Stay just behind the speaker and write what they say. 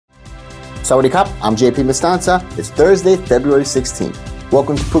Sawadee Krap, I'm JP Mestanza. It's Thursday, February 16th.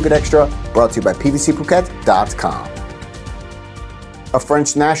 Welcome to Phuket Extra, brought to you by PVCPhuket.com. A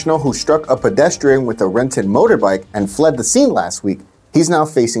French national who struck a pedestrian with a rented motorbike and fled the scene last week, he's now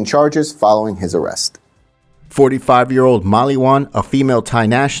facing charges following his arrest. 45-year-old Maliwan, a female Thai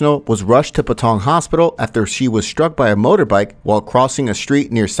national, was rushed to Patong Hospital after she was struck by a motorbike while crossing a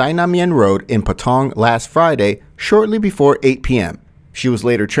street near Sai Nam Yen Road in Patong last Friday, shortly before 8 p.m. She was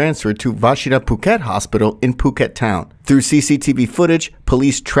later transferred to Vashira Phuket Hospital in Phuket Town. Through CCTV footage,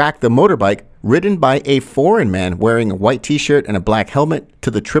 police tracked the motorbike, ridden by a foreign man wearing a white t-shirt and a black helmet,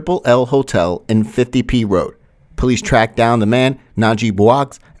 to the Triple L Hotel in 50P Road. Police tracked down the man, Naji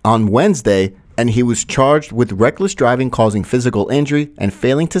Bouags, on Wednesday, and he was charged with reckless driving causing physical injury and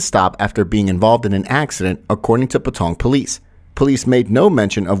failing to stop after being involved in an accident, according to Patong police. Police made no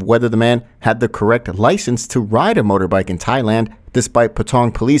mention of whether the man had the correct license to ride a motorbike in Thailand, despite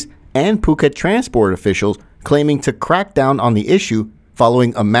Patong police and Phuket transport officials claiming to crack down on the issue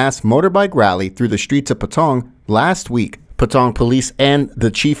following a mass motorbike rally through the streets of Patong last week. Patong police and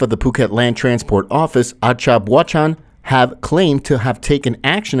the chief of the Phuket Land Transport Office, Acha Bwachan, have claimed to have taken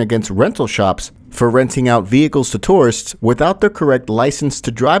action against rental shops for renting out vehicles to tourists without the correct license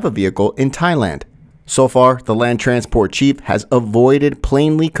to drive a vehicle in Thailand. So far, the land transport chief has avoided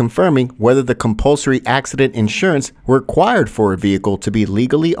plainly confirming whether the compulsory accident insurance required for a vehicle to be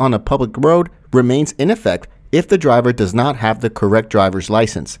legally on a public road remains in effect if the driver does not have the correct driver's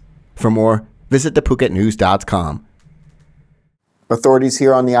license. For more, visit thephuket.news.com. Authorities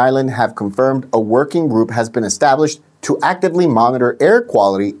here on the island have confirmed a working group has been established to actively monitor air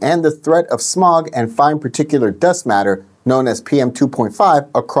quality and the threat of smog and fine particulate dust matter known as PM 2.5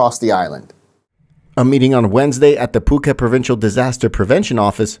 across the island. A meeting on Wednesday at the Phuket Provincial Disaster Prevention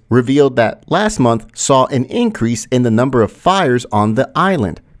Office revealed that last month saw an increase in the number of fires on the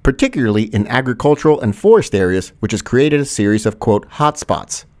island, particularly in agricultural and forest areas, which has created a series of, quote,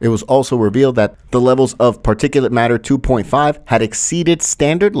 hotspots. It was also revealed that the levels of particulate matter 2.5 had exceeded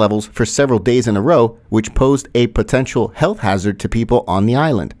standard levels for several days in a row, which posed a potential health hazard to people on the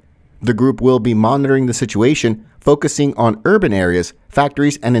island. The group will be monitoring the situation, focusing on urban areas,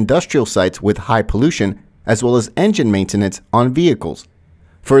 factories, and industrial sites with high pollution, as well as engine maintenance on vehicles.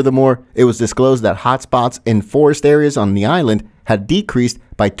 Furthermore, it was disclosed that hotspots in forest areas on the island had decreased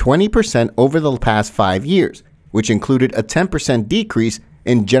by 20% over the past 5 years, which included a 10% decrease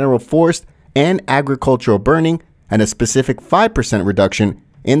in general forest and agricultural burning and a specific 5% reduction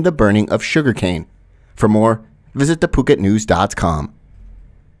in the burning of sugarcane. For more, visit thephuket.news.com.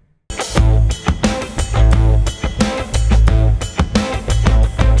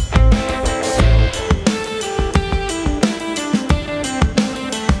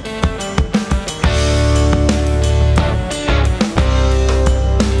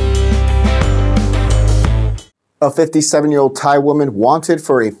 A 57-year-old Thai woman wanted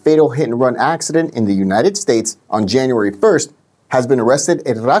for a fatal hit-and-run accident in the United States on January 1st has been arrested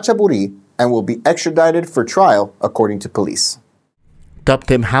in Ratchaburi and will be extradited for trial, according to police.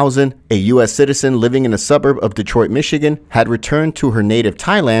 Thuptim Housen, a U.S. citizen living in a suburb of Detroit, Michigan, had returned to her native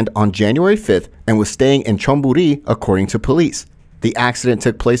Thailand on January 5th and was staying in Chonburi, according to police. The accident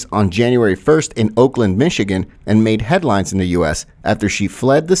took place on January 1st in Oakland, Michigan, and made headlines in the U.S. after she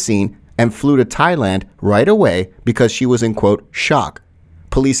fled the scene and flew to Thailand right away because she was in, quote, shock.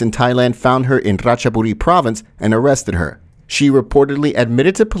 Police in Thailand found her in Ratchaburi province and arrested her. She reportedly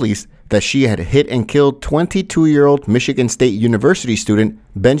admitted to police that she had hit and killed 22-year-old Michigan State University student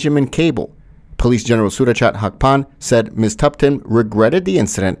Benjamin Cable. Police General Surachat Hakpan said Ms. Thuptim regretted the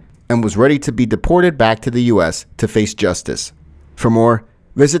incident and was ready to be deported back to the U.S. to face justice. For more,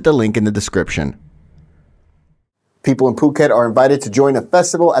 visit the link in the description. People in Phuket are invited to join a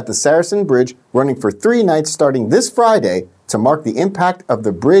festival at the Sarasin Bridge running for 3 nights starting this Friday to mark the impact of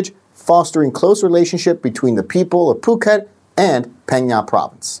the bridge fostering close relationship between the people of Phuket and Phang Nga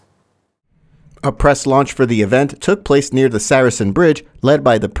province. A press launch for the event took place near the Sarasin Bridge, led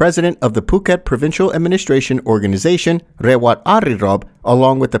by the president of the Phuket Provincial Administration Organization, Rewat Arirob,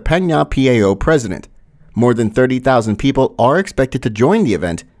 along with the Phang Nga PAO president. More than 30,000 people are expected to join the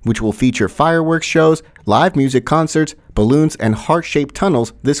event, which will feature fireworks shows, live music concerts, balloons, and heart-shaped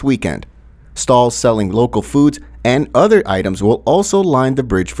tunnels this weekend. Stalls selling local foods and other items will also line the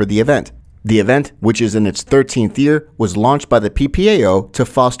bridge for the event. The event, which is in its 13th year, was launched by the PPAO to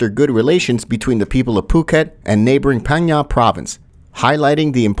foster good relations between the people of Phuket and neighboring Phang Nga province,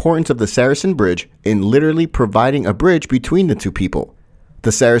 highlighting the importance of the Sarasin Bridge in literally providing a bridge between the two people. The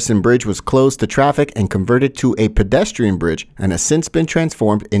Sarasin Bridge was closed to traffic and converted to a pedestrian bridge and has since been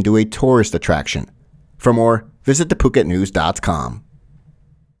transformed into a tourist attraction. For more, visit thephuket.news.com.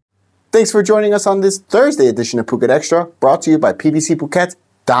 Thanks for joining us on this Thursday edition of Phuket Extra, brought to you by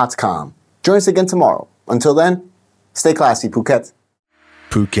pvcphuket.com. Join us again tomorrow. Until then, stay classy, Phuket.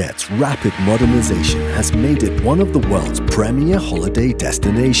 Phuket's rapid modernization has made it one of the world's premier holiday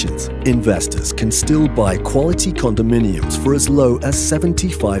destinations. Investors can still buy quality condominiums for as low as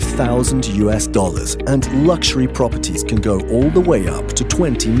 $75,000 and luxury properties can go all the way up to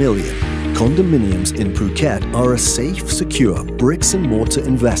 20 million. Condominiums in Phuket are a safe, secure bricks-and-mortar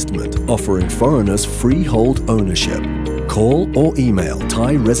investment offering foreigners freehold ownership. Call or email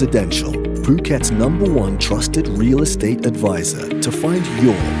Thai Residential, Phuket's #1 trusted real estate advisor, to find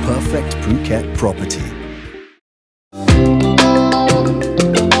your perfect Phuket property.